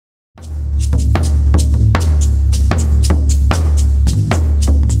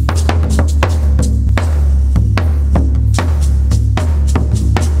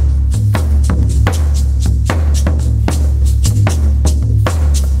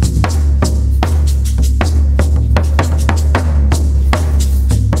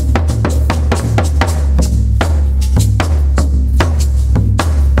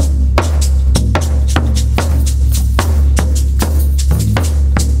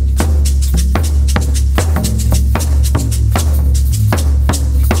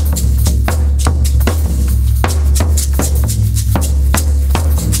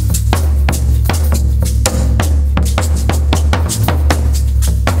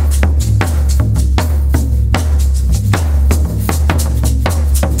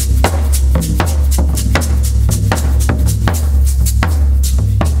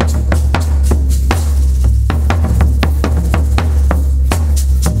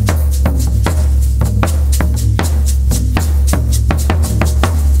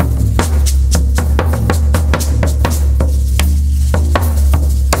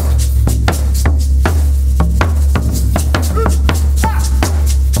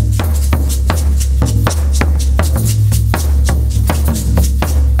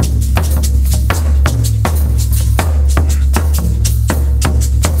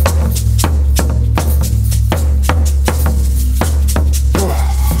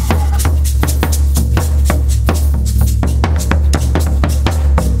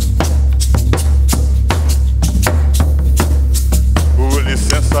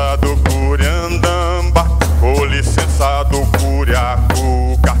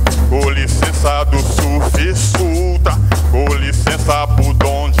com licença do Sufi Sutra, com licença pro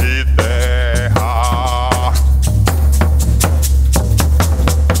dom de terra.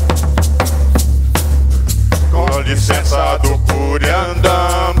 Com licença do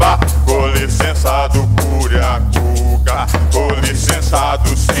Curiandamba, com licença do Curiacuca, com licença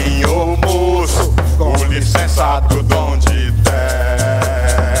do senhor moço, com licença do dom de terra.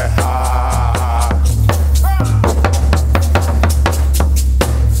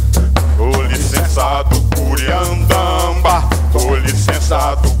 Com licença do Curiandamba, com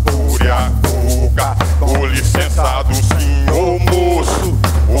licença do Curiacuca, com licença do senhor moço,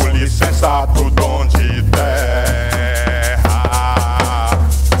 com licença do dom de terra.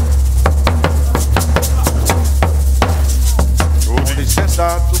 Com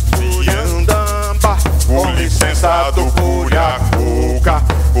licença do Curiandamba, com licença do Curiacuca,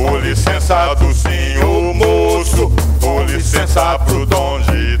 com licença do senhor moço, com licença pro dom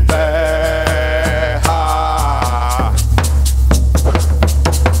de terra.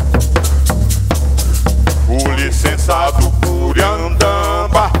 Com licença do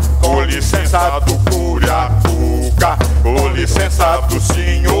Curiandamba, com licença do Curiacuca, com licença do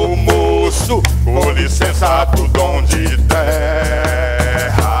senhor moço, com licença do dom de terra.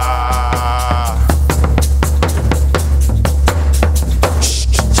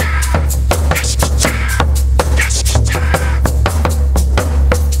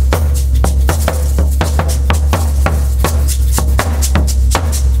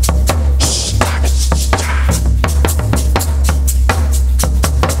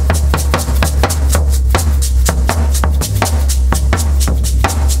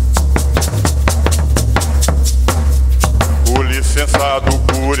 Com licença do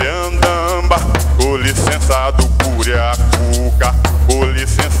Curiandamba, com licença do Curiacuca, com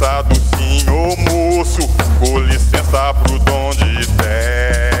licença do senhor moço, com licença pro dom de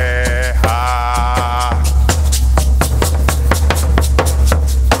terra.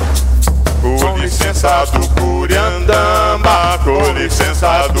 Com licença do Curiandamba, com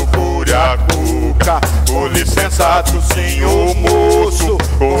licença do Curiacuca, com licença do senhor moço,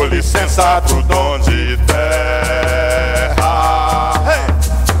 com licença do dom de terra. Hey!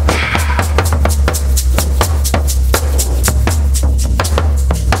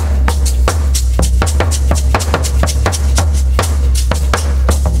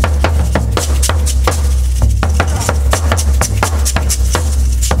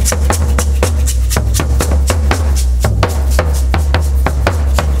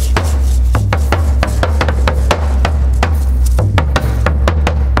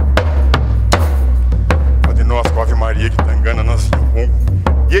 Maria que tangana nós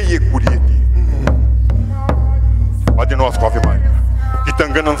Yeye Curiete. Pode nós com a Ave Maria que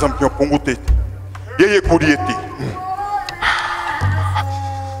tangana nós Pongo Tete. Yeye Curiete.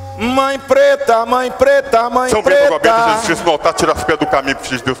 Mãe preta, mãe preta, mãe São preta. Bento Gabeta, Jesus Cristo no altar, tira as pés do caminho para o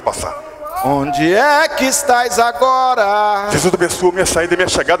Filho de Deus passar. Onde é que estás agora? Jesus abençoa minha saída e minha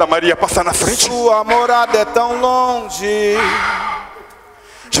chegada. Maria passa na frente. Sua morada é tão longe.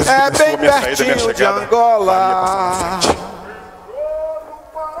 Jesus É bem minha saída, minha pertinho de chegada. Angola.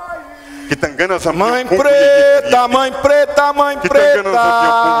 Que tangana as Mãe preta, mãe preta, mãe preta.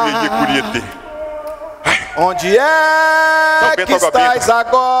 Onde é que estás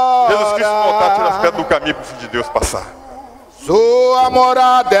agora? Jesus Cristo no altar, tira as pedras do caminho para o Filho de Deus passar. Sua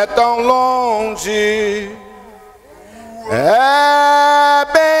morada é tão longe. É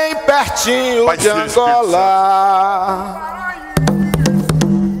bem pertinho Pai, de Filho, Angola.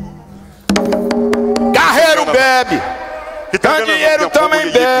 Carreiro bebe, candeeiro também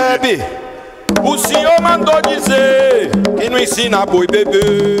bebe. O senhor mandou dizer que não ensina boi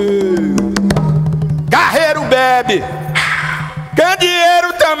beber. Carreiro bebe,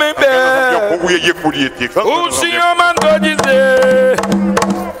 candeeiro também bebe. O senhor mandou dizer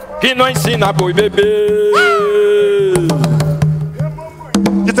que não ensina boi beber.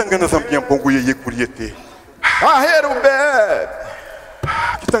 Que tangana zampião pongo iê curiete. Carreiro bebe,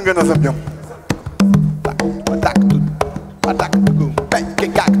 que tangana zampião.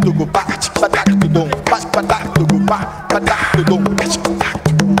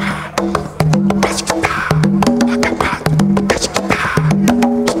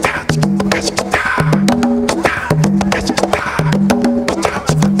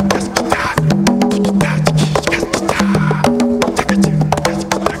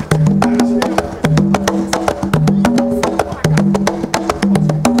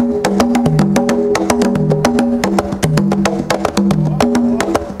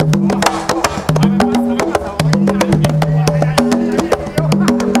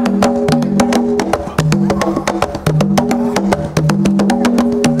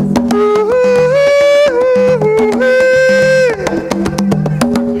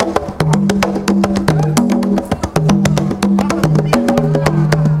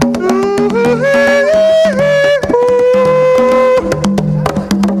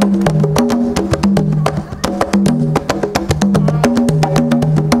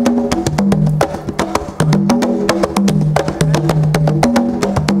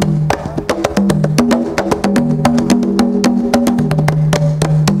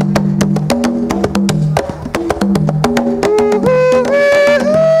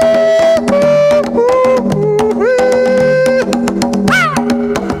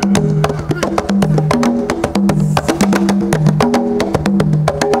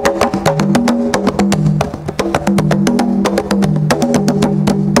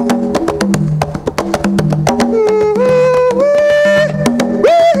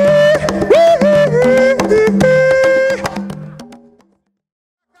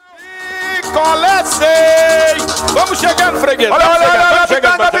 conhecem. Vamos chegando, freguês. Olha, Vamos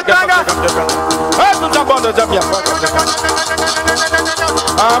chegando. Vai do Jabonda, Jabia.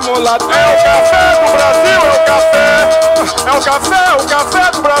 Amolado. É o café do Brasil, é o café. É o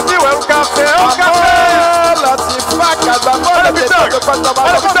café do Brasil, é o café, é o café. Olha se faca da bola. Olha a pitanga,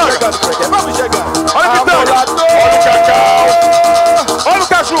 olha a pitanga. Vamos chegando. Olha a pitanga, olha o cacau. Olha o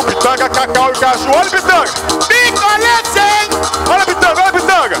caju, pitanga, cacau e caju. Olha a pitanga. Olha a pitanga, olha a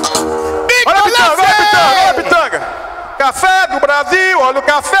pitanga. Olha a pitanga, olha a pitanga, olha a pitanga. Café do Brasil, olha o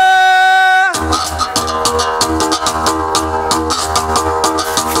café.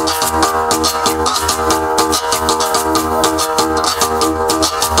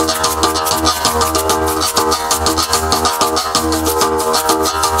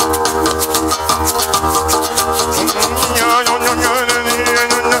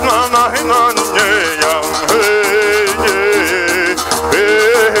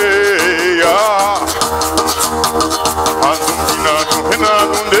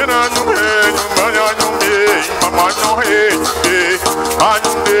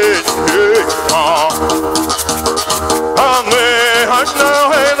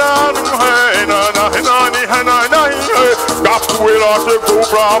 Capoeira chegou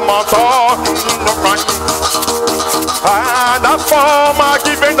pra matar. Ah, da forma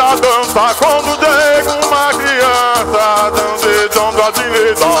que vem da dança, quando chega uma criança dançando a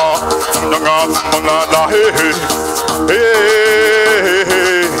direita,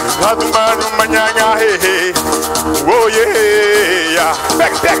 oh yeah.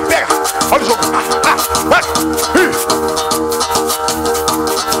 Pega, pega, pega. Olha o jogo.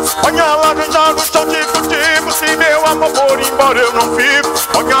 Olha a laranja no chão, tipo, se meu amor for embora eu não fico.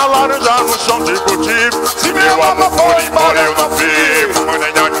 Olha a laranja no chão, tipo, se meu amor for embora eu não fico.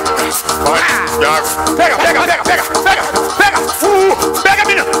 Pega, pega, pega, pega, pega, pega. Pega,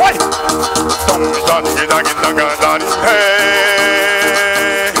 menino, vai.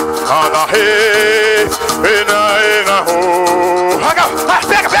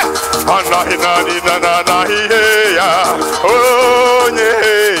 Pega, pega.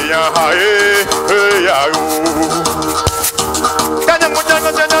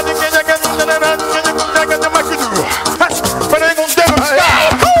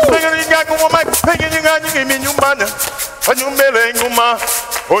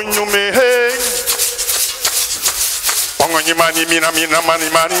 Mani mina mina mani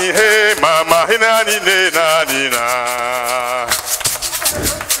mani hey mama hina ni ne na ni na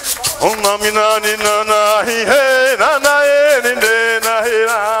oh mami na ni na na hey na na ni ne na hey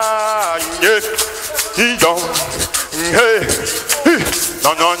na yes he don't hey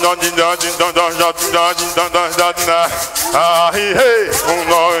no no no din da din da da da da din da da da da ah hey oh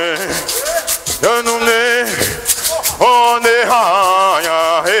no ya no ne oh ne ha ya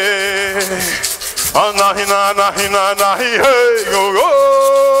hey Anahina, nahina, nahi, hey, go, go.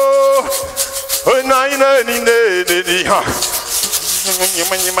 Hey, nahi, nahi, nahi, nahi, ha.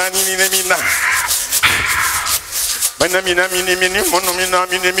 Mani, mani, mini, mina. Mana, mina, mini, mini, mono, mina,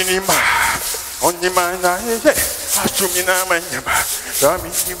 mini, mini, ma. Oni, mana, hey, asu, mina, manya, ma.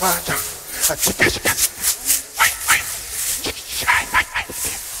 Rami, ma, ja. Chika, chika. Wai, wai. Wai, wai, wai.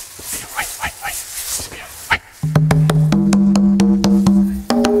 Wai, wai, wai. Wai.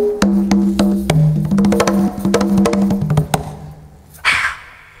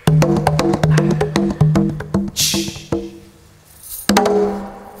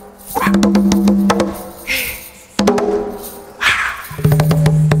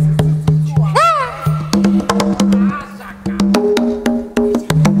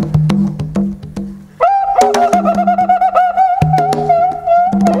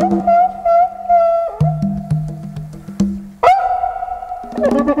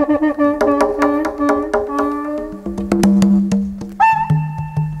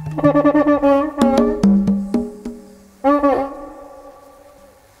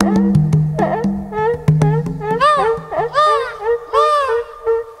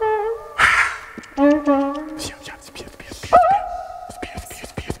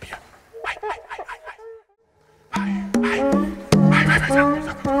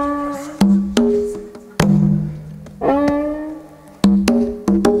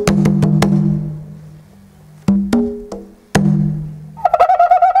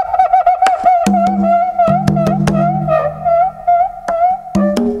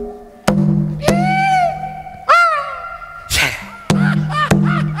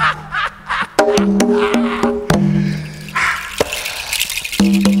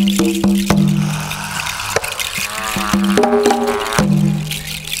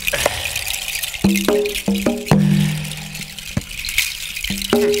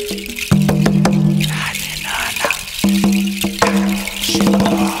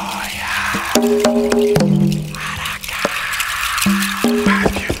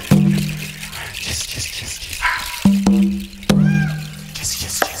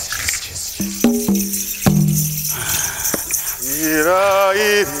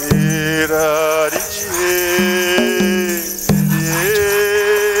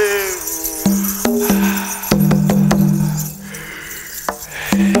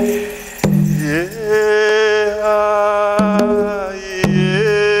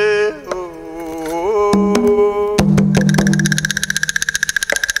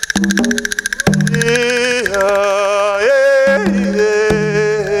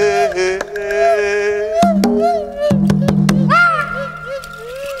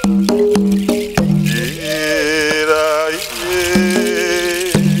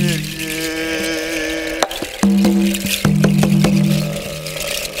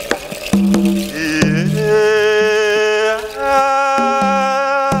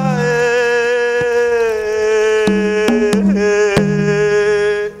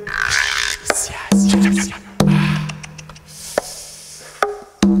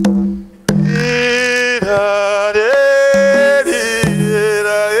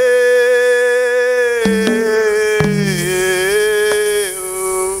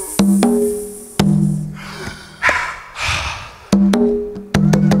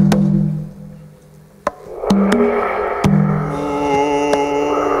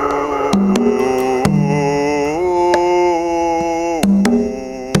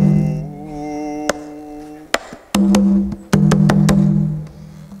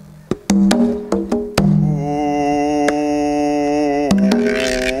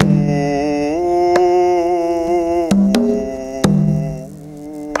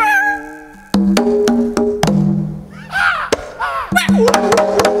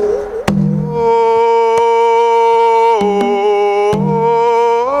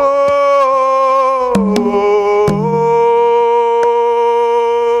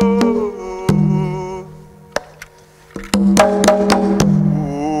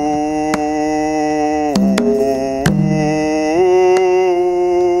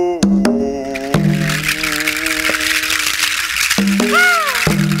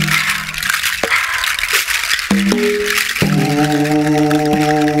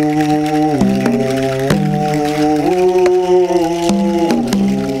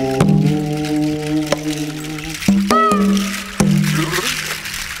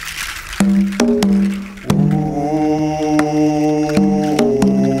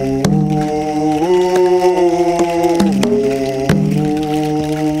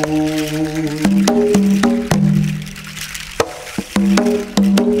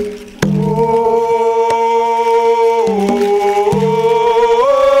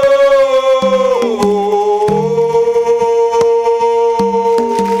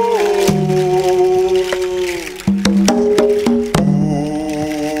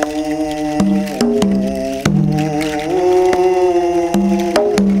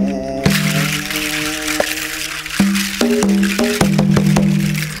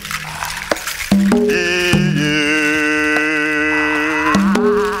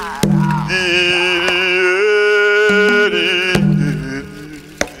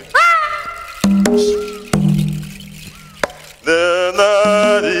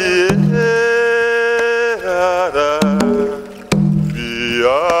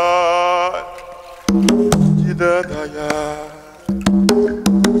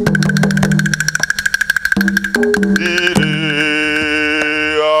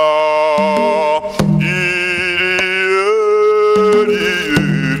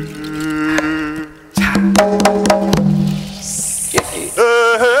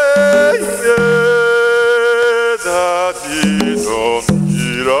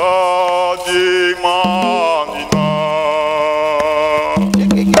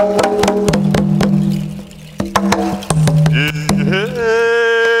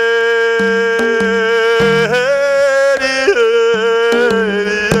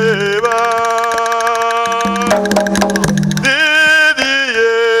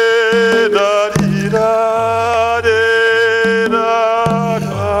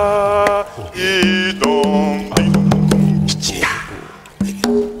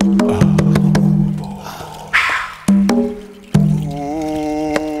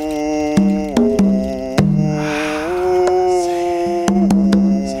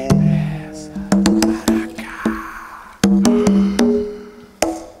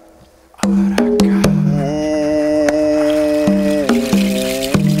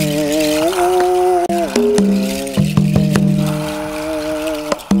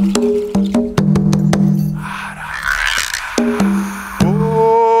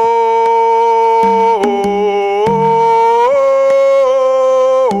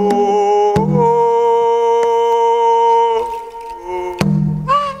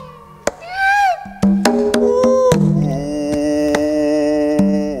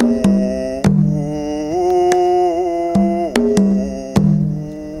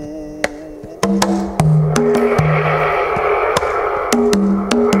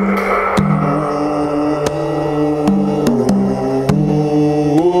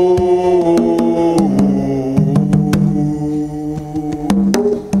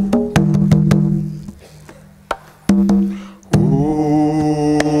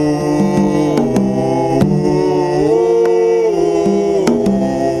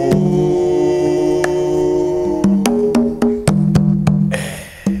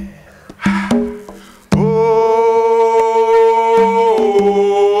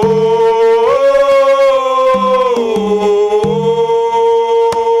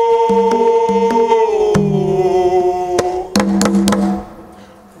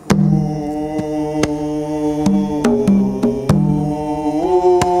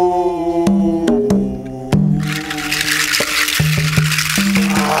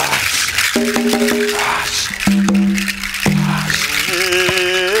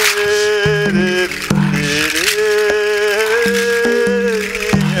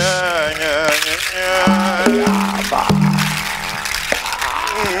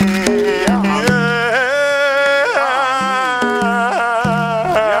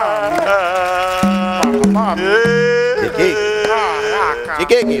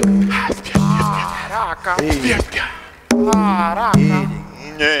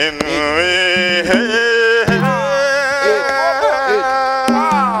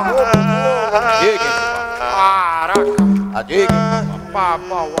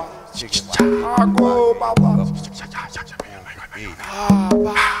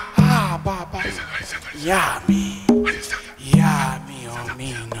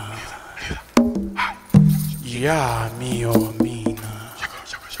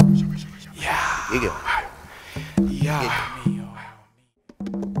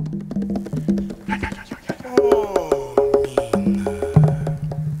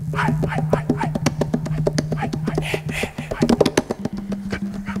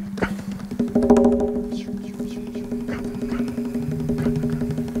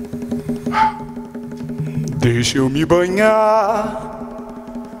 Deixa eu me banhar,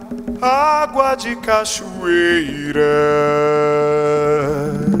 água de cachoeira.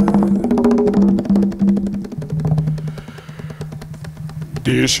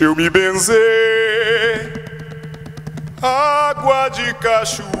 Deixa eu me benzer, água de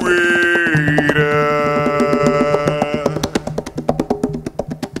cachoeira.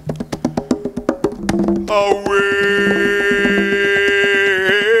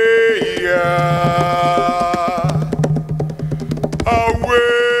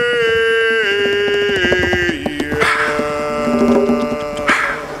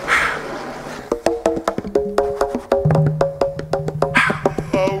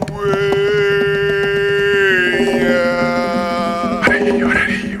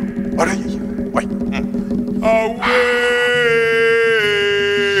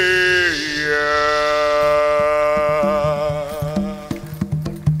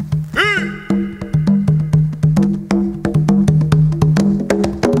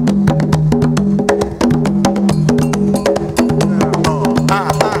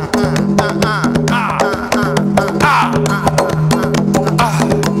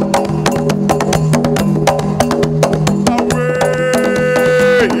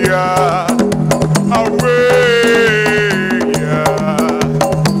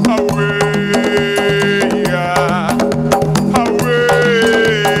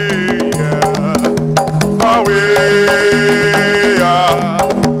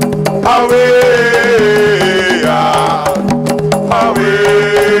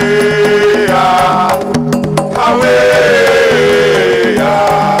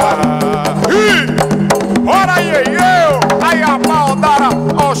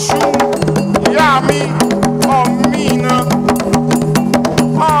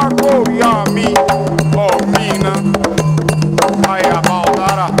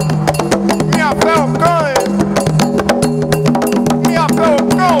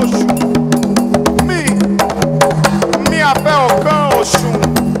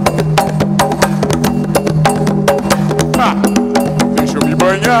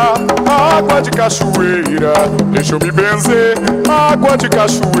 Cachoeira, deixa eu me benzer, água de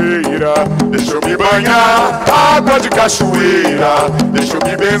cachoeira. Deixa eu me banhar, água de cachoeira. Deixa eu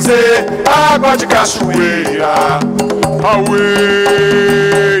me benzer, água de cachoeira. Aueia,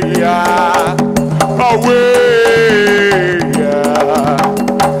 aueia,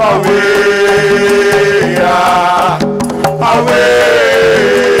 aueia,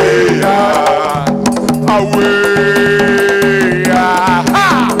 aueia, aueia,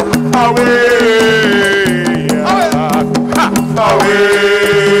 aueia.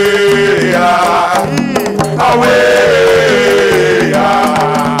 Aueia, aueia,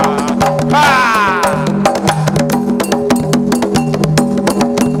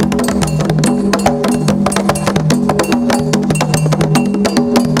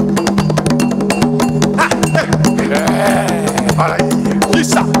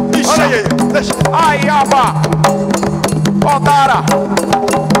 Isso, isso. Olha aí, deixa. Ai, aba. Odara.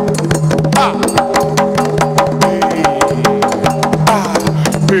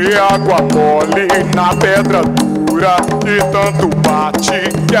 E água mole na pedra dura, e tanto bate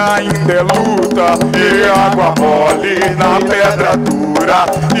que ainda é luta. E água mole na pedra dura,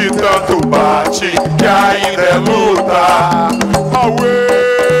 e tanto bate que ainda é luta. Aueia,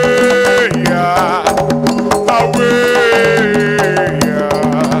 aueia,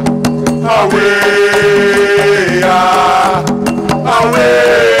 aueia, aueia,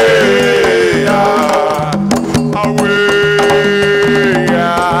 aueia,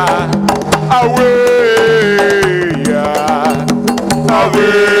 aueia,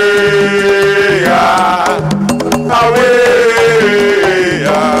 aueia, aueia.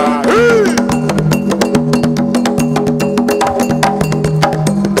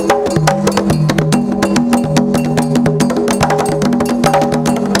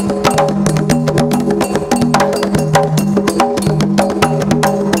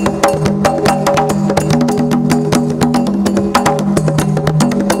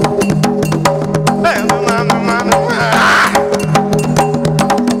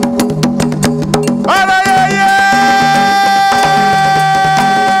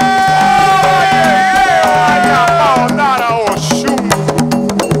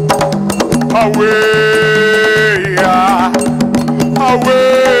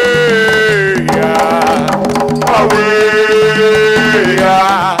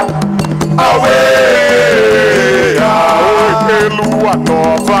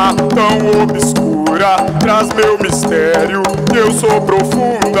 Traz meu mistério, eu sou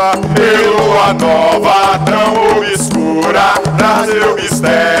profunda. E lua nova tão obscura, traz meu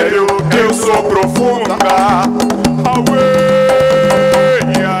mistério, eu sou profunda. Aueia,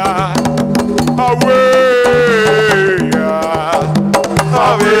 aueia,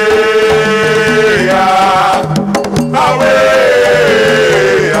 aueia, aueia,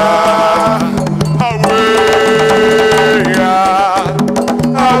 aueia,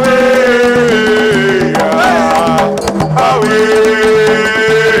 aueia,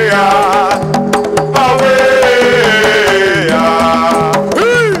 aueia, aueia.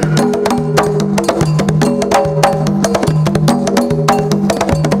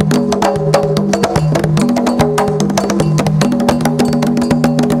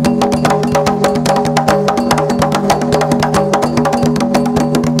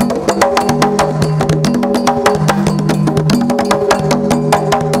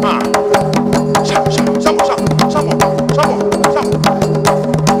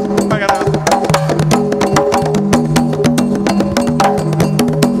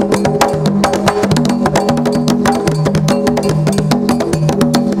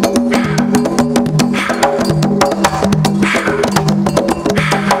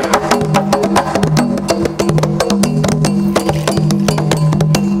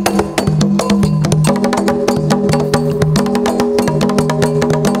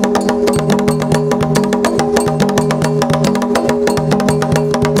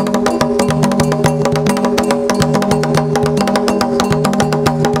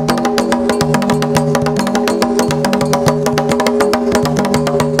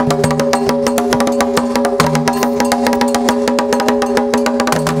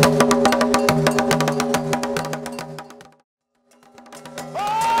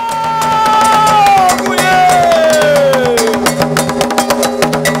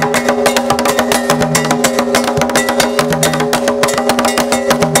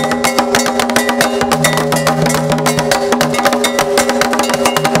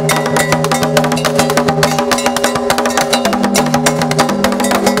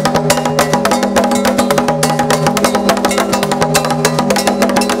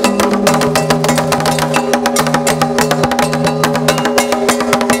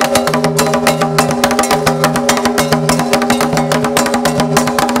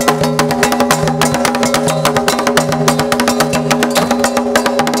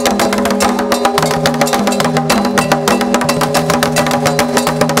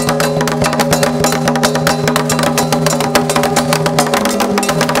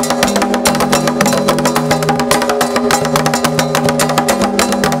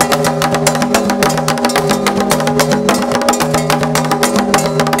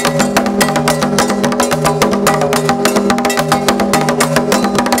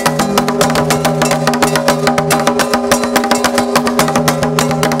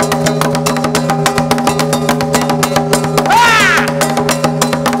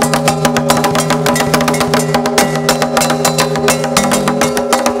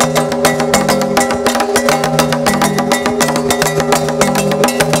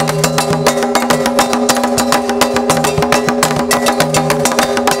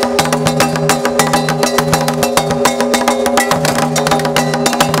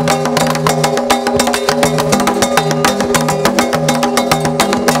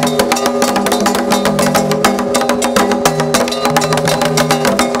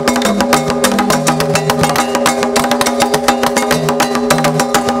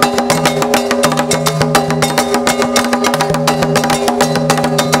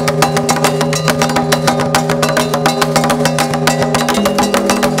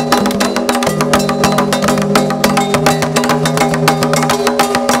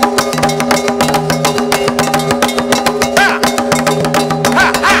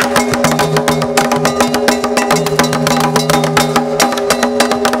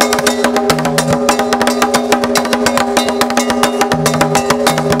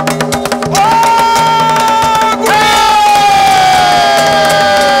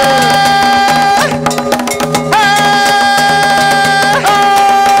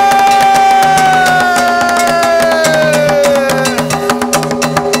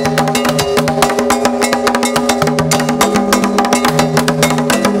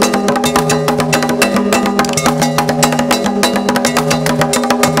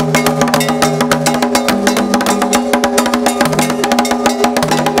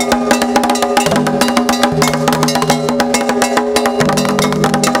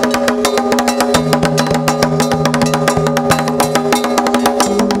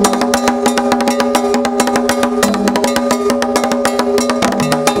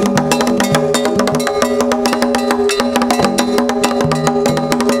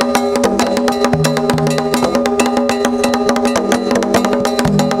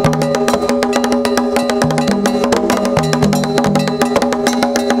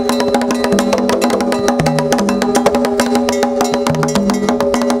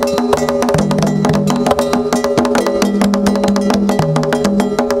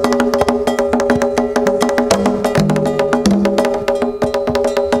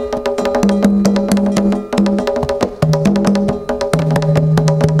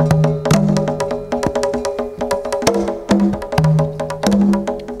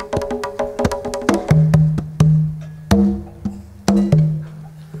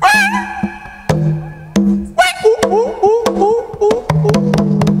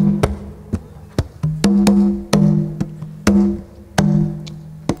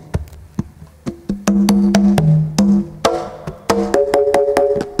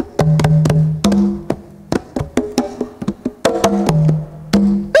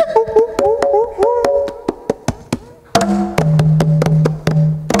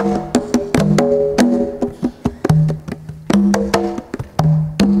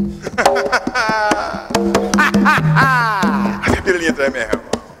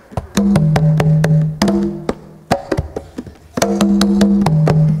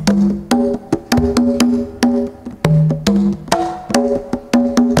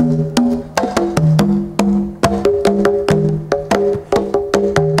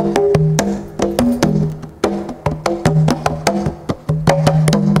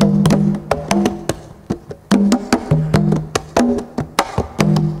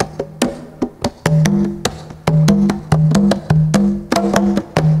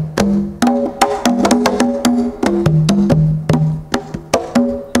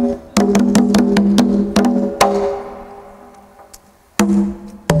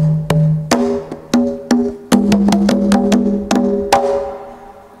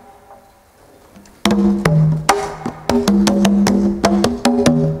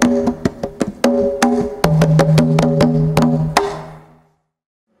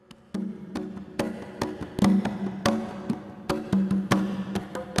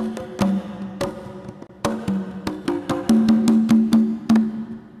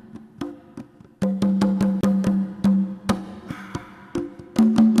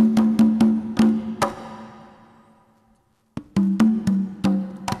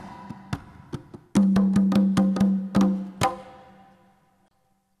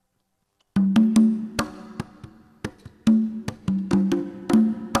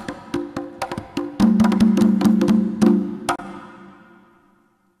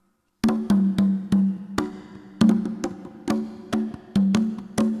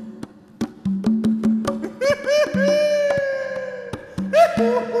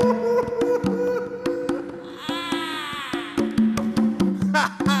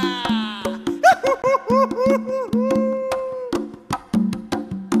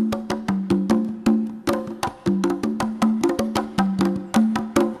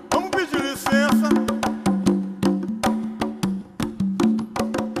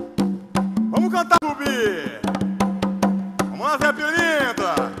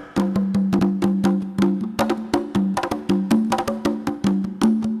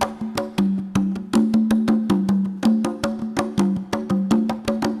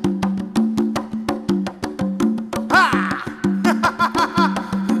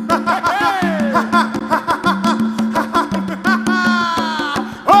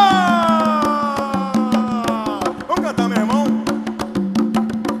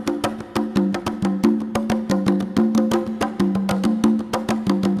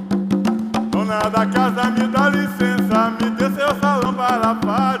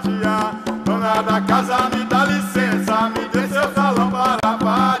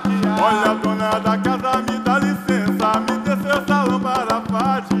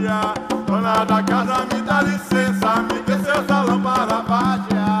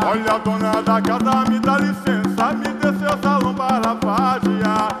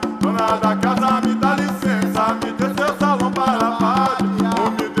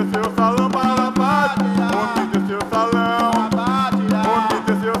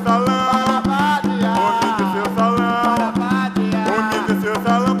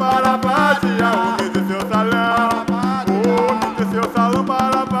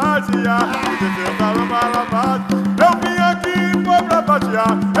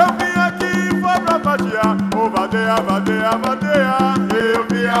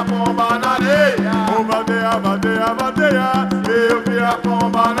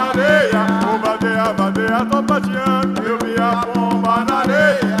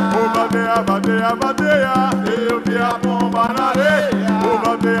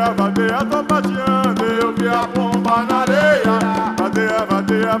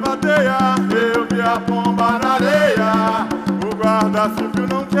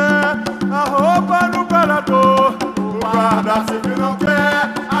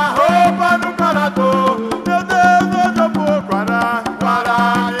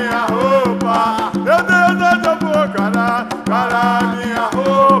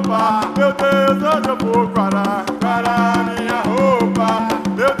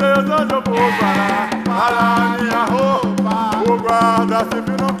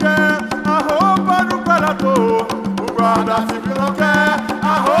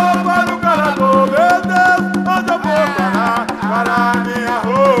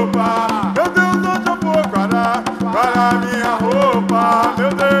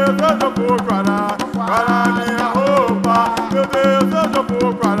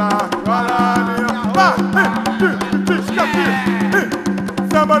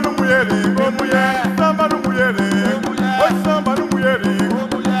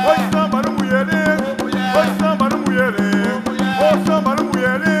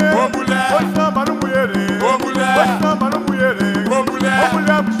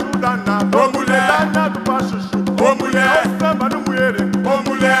 Mulher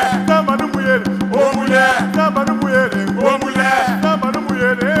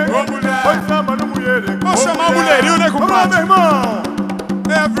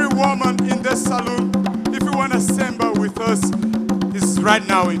woman in the saloon, if you want to samba with us, is right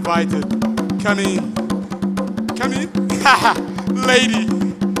now invited. Come in. Come in. Lady.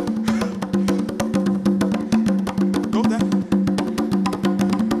 Go there.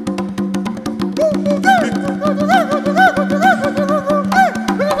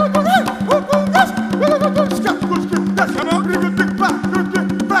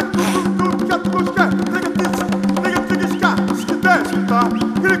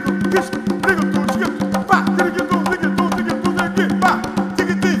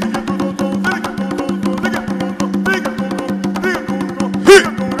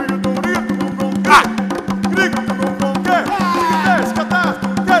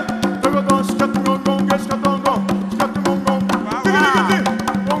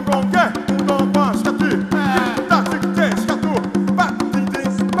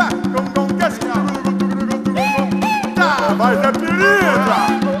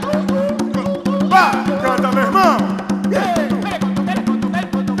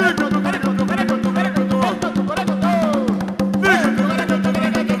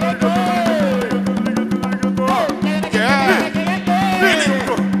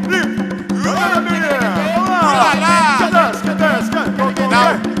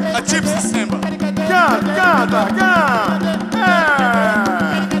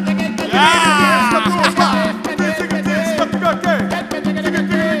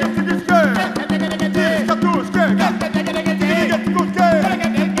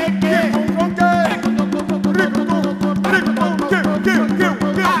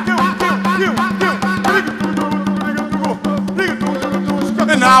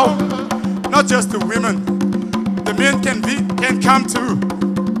 Now, not just the women, the men can come too.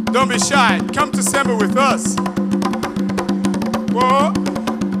 Don't be shy. Come to samba with us. Whoa.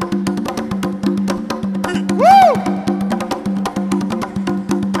 Woo!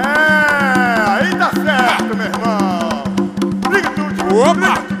 Aí tá certo, meu irmão.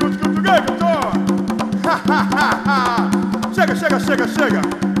 Opa! Chega, chega, chega, chega.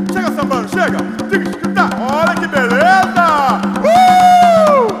 Chega sambando, chega. Olha que beleza!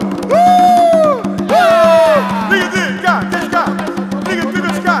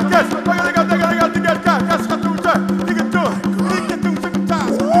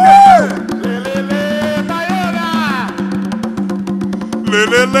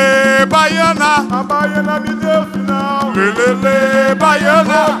 Lelele, baiana. A baiana me deu sinal. Lelele,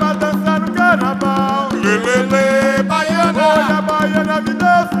 baiana. Pra dançar no carnaval. Lelele, baiana. Olha, a baiana me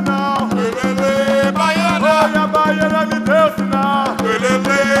deu sinal. Lelele, baiana. Olha, a baiana me deu sinal.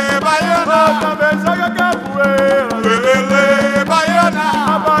 Lelele, baiana. Também joga capoeira. Lelele, baiana.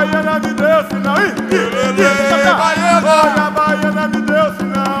 A baiana me deu sinal. Lelele, baiana. Olha, a baiana me deu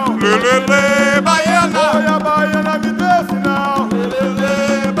sinal. Lelele, baiana. Olha, a baiana me deu sinal.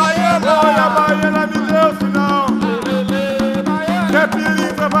 Lelele, baiana. Olha, a baiana me deu sinal. Que é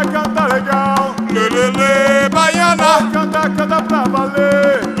pilinha, vai cantar legal. Lelele, baiana. Canta, canta pra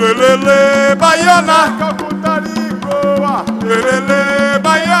valer. Lelele, baiana. Calcutaria boa. Lelele,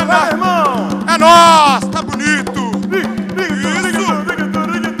 baiana. Irmão. É nóis, tá bonito.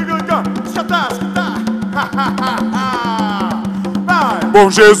 Bom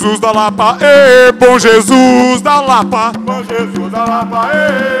Jesus da Lapa, bom Jesus da Lapa. Bom Jesus da Lapa,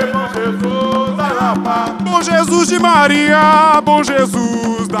 bom Jesus da Lapa. Bom Jesus de Maria, bom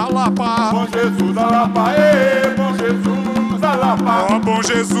Jesus da Lapa. Bom Jesus da Lapa, bom Jesus da Lapa. Oh, bom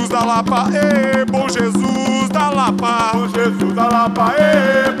Jesus da Lapa, bom Jesus da Lapa. Bom Jesus da Lapa,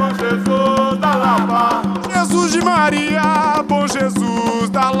 bom Jesus da Lapa. Jesus de Maria, bom Jesus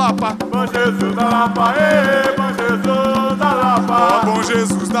da Lapa. Bom Jesus da Lapa, bom Jesus da Lapa. Oh, bom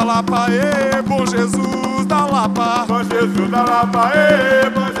Jesus da Lapa, bom Jesus da Lapa. Bom Jesus da Lapa,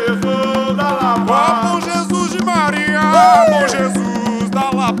 bom Jesus da Lapa. Oh, bom Jesus de Maria, bom Jesus da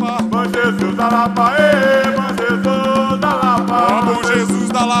Lapa. Bom Jesus da Lapa, bom Jesus da Lapa. Oh, bom Jesus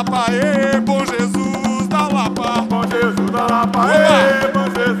da Lapa, bom Jesus da Lapa. Bom Jesus da Lapa, bom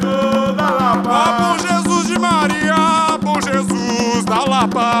Jesus da Lapa. Oh, bom Jesus de Maria, bom Jesus da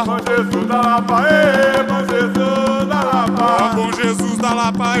Lapa. Bom Jesus da Lapa, bom Jesus da Lapa. Oh, bom Jesus da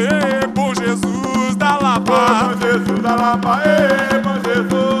Lapa, bom Jesus da Lapa. Bom Jesus da Lapa, bom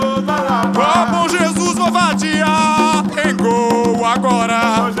Jesus da Lapa. Oh, bom Jesus, ouvadia, engou agora.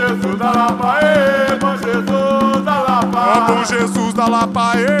 Bom Jesus da Lapa, bom Jesus da Lapa. Oh, bom Jesus da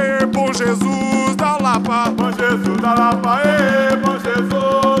Lapa, bom Jesus da Lapa. Bom Jesus da Lapa, bom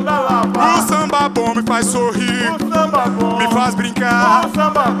Jesus da Lapa. O samba bom me faz sorrir, O samba bom me faz brincar. O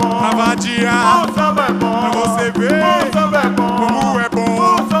samba bom Na vadia, O samba é bom pra você ver O samba é bom como é bom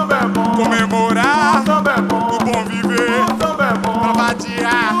O samba é bom comemorar O samba é bom o bom viver. O samba é bom Na vadia,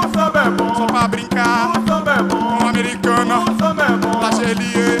 vadiar. O samba é bom. Só pra brincar. O samba é bom. Com americana. O samba é bom. Da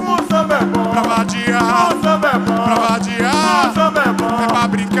Chelier. O samba é bom. Pra vadiar. O samba é bom. Pra vadiar. O samba é bom. É pra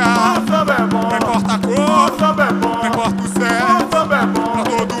brincar. O samba é bom. Não importa a cor. O samba é bom. Não importa o O sexo. samba é bom. Pra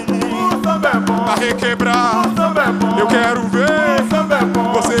todo mundo. O samba é bom. Pra requebrar. O samba é bom. Eu quero ver O samba é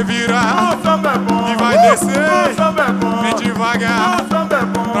bom. você virar. O samba é bom. E vai descer. O samba é bom. Bem devagar. O samba é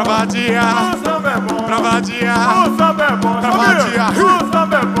bom. Pra vadiar. O samba é bom. Pra vadiar. O samba é bom. Pra vadiar. O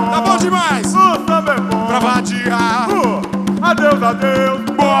samba é bom. Tá bom demais. O samba é bom. Pra vadiar. Adeus, adeus.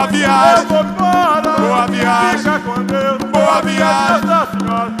 Boa viagem. Eu vou embora. Boa viagem. Fica com Deus. Boa viagem. Nossa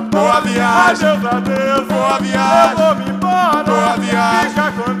Senhora. Boa viagem. Adeus, adeus. Boa viagem. Eu vou me embora. Boa viagem.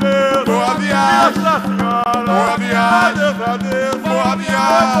 Fica com Deus. Boa viagem. Nossa Senhora. Boa viagem. Adeus, adeus. Boa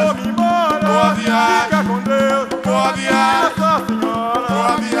viagem. Eu vou me embora. Boa viagem. Fica com Deus. Boa viagem. Nossa Senhora.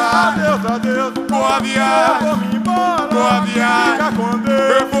 Boa viagem. Adeus, adeus. Boa viagem. Eu vou me embora. Boa viagem. Fica com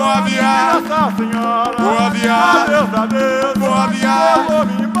Deus. Boa viagem. Nossa Senhora. Boa viagem. Adeus, adeus. Boa viagem. Eu vou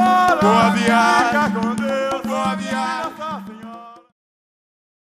me embora. Boa viagem. Fica com Deus.